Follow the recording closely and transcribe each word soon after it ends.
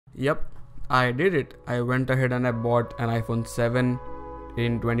Yep, I did it. I went ahead and I bought an iPhone 7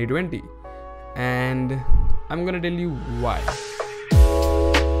 in 2020, and I'm gonna tell you why.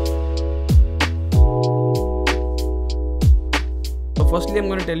 So firstly, I'm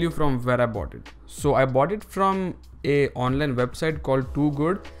gonna tell you from where I bought it. So I bought it from a online website called Too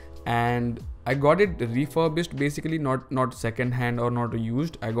Good, and I got it refurbished, basically not second hand or not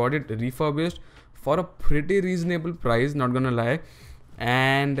used. I got it refurbished for a pretty reasonable price, not gonna lie.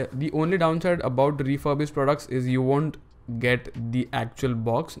 And the only downside about refurbished products is you won't get the actual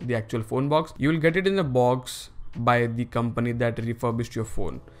box, the actual phone box. You will get it in a box by the company that refurbished your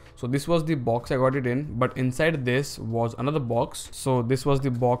phone. So this was the box I got it in, but inside this was another box. So this was the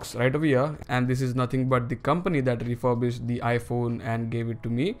box right over here, and this is nothing but the company that refurbished the iPhone and gave it to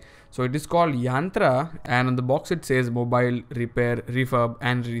me. So it is called Yantra, and on the box it says mobile repair, refurb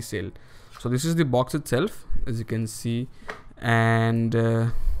and resale. So this is the box itself, as you can see, and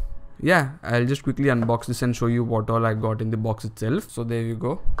yeah, I'll just quickly unbox this and show you what all I got in the box itself. So there you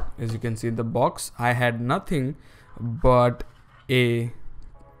go. As you can see in the box, I had nothing but a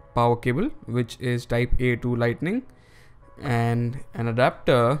power cable, which is type A to lightning, and an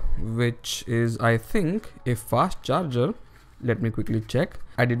adapter, which is, I think, a fast charger. Let me quickly check.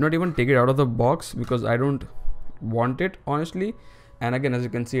 I did not even take it out of the box because I don't want it, honestly. And again, as you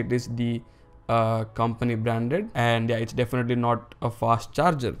can see, it is the company branded, and yeah, it's definitely not a fast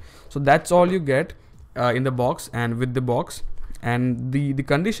charger. So that's all you get in the box and with the box. And the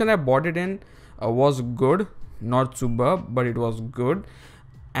condition I bought it in was good, not superb, but it was good.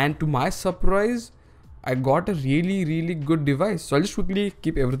 And to my surprise, I got a really good device. So I'll just quickly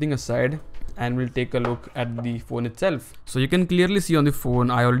keep everything aside and we'll take a look at the phone itself. So you can clearly see on the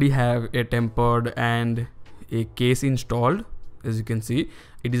phone, I already have a tempered and a case installed. As you can see,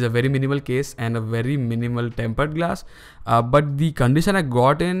 it is a very minimal case and a very minimal tempered glass. But the condition I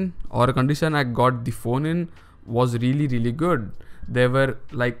got in, or a condition I got the phone in, was really good. There were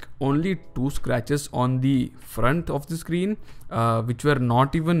like only 2 scratches on the front of the screen, which were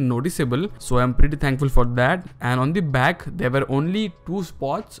not even noticeable. So I'm pretty thankful for that. And on the back, there were only 2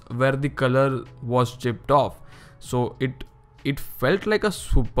 spots where the color was chipped off. So it felt like a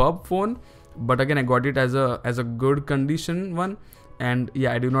superb phone. But again, I got it as a good condition one, and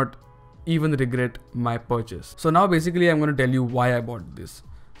yeah, I do not even regret my purchase. So now basically I'm going to tell you why I bought this.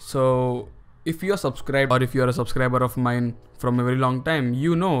 So if you are subscribed, or if you are a subscriber of mine from a very long time,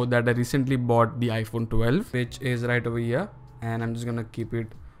 you know that I recently bought the iPhone 12, which is right over here, and I'm just gonna keep it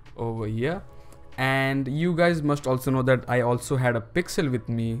over here. And you guys must also know that I also had a Pixel with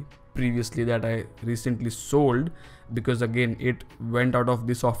me previously that I recently sold, because again, it went out of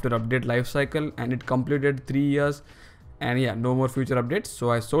the software update life cycle and it completed 3 years, and yeah, no more future updates,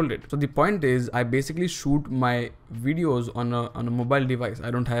 so I sold it. So the point is, I basically shoot my videos on a mobile device.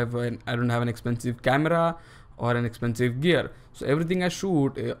 I don't have an expensive camera or an expensive gear, so everything I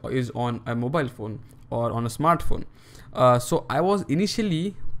shoot is on a mobile phone or on a smartphone. So I was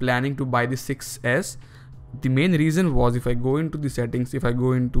initially planning to buy the 6S. The main reason was, if I go into the settings, if I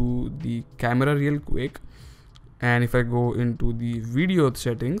go into the camera real quick, and if I go into the video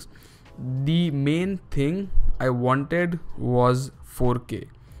settings, the main thing I wanted was 4K,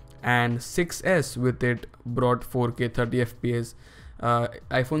 and 6S with it brought 4K 30 FPS.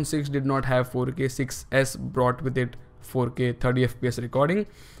 iPhone 6 did not have 4K. 6S brought with it 4K 30 FPS recording,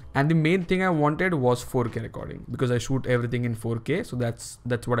 and the main thing I wanted was 4K recording, because I shoot everything in 4K. So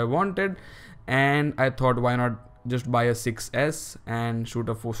that's what I wanted, and I thought, why not just buy a 6S and shoot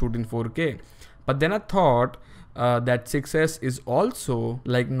in 4K. But then I thought that 6S is also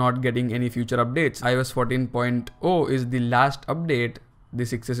like not getting any future updates. iOS 14.0 is the last update the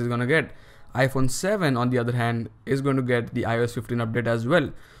 6S is gonna get. iPhone 7 on the other hand is going to get the iOS 15 update as well.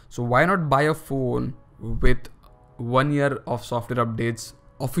 So why not buy a phone with 1 year of software updates,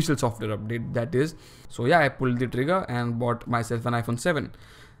 official software update that is. So yeah, I pulled the trigger and bought myself an iPhone 7.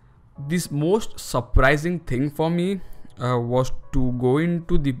 This most surprising thing for me was to go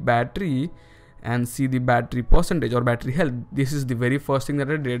into the battery and see the battery percentage or battery health. This is the very first thing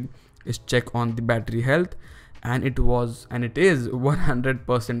that I did, is check on the battery health, and it is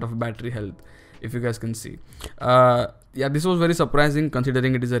 100% of battery health, if you guys can see. Yeah, this was very surprising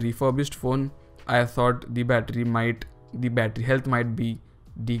considering it is a refurbished phone. I thought the battery health might be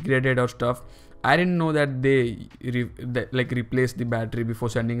degraded or stuff. I didn't know that they replaced the battery before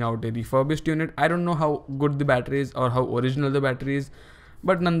sending out a refurbished unit. I don't know how good the battery is or how original the battery is,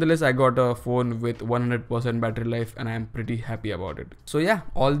 but nonetheless, I got a phone with 100% battery life and I'm pretty happy about it. So yeah,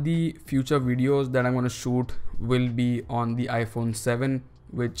 all the future videos that I'm going to shoot will be on the iPhone 7,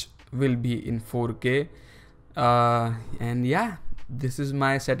 which will be in 4K. And yeah, this is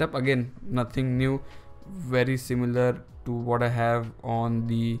my setup. Again, nothing new, very similar to what I have on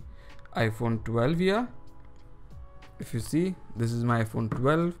the iPhone 12 here. If you see, this is my iPhone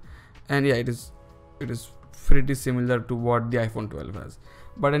 12, and yeah, it is pretty similar to what the iPhone 12 has.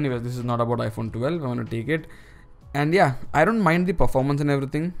 But anyways, this is not about iPhone 12. I want to take it, and yeah, I don't mind the performance and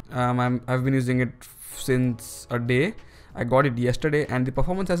everything. I've been using it since a day. I got it yesterday, and the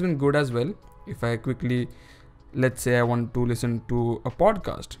performance has been good as well. If I quickly, let's say I want to listen to a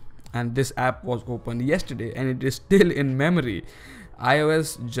podcast, and this app was opened yesterday, and it is still in memory.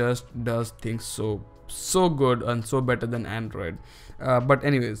 iOS just does things so good and so better than Android. But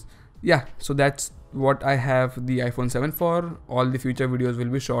anyways, yeah, so that's what I have the iPhone 7 for. All the future videos will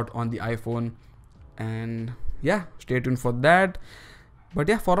be shot on the iPhone, and yeah, stay tuned for that. But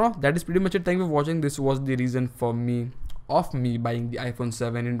yeah, for now, that is pretty much it. Thank you for watching. This was the reason for me buying the iPhone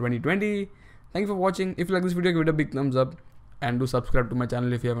 7 in 2020. Thank you for watching. If you like this video, give it a big thumbs up, and do subscribe to my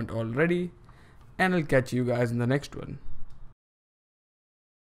channel if you haven't already, and I'll catch you guys in the next one.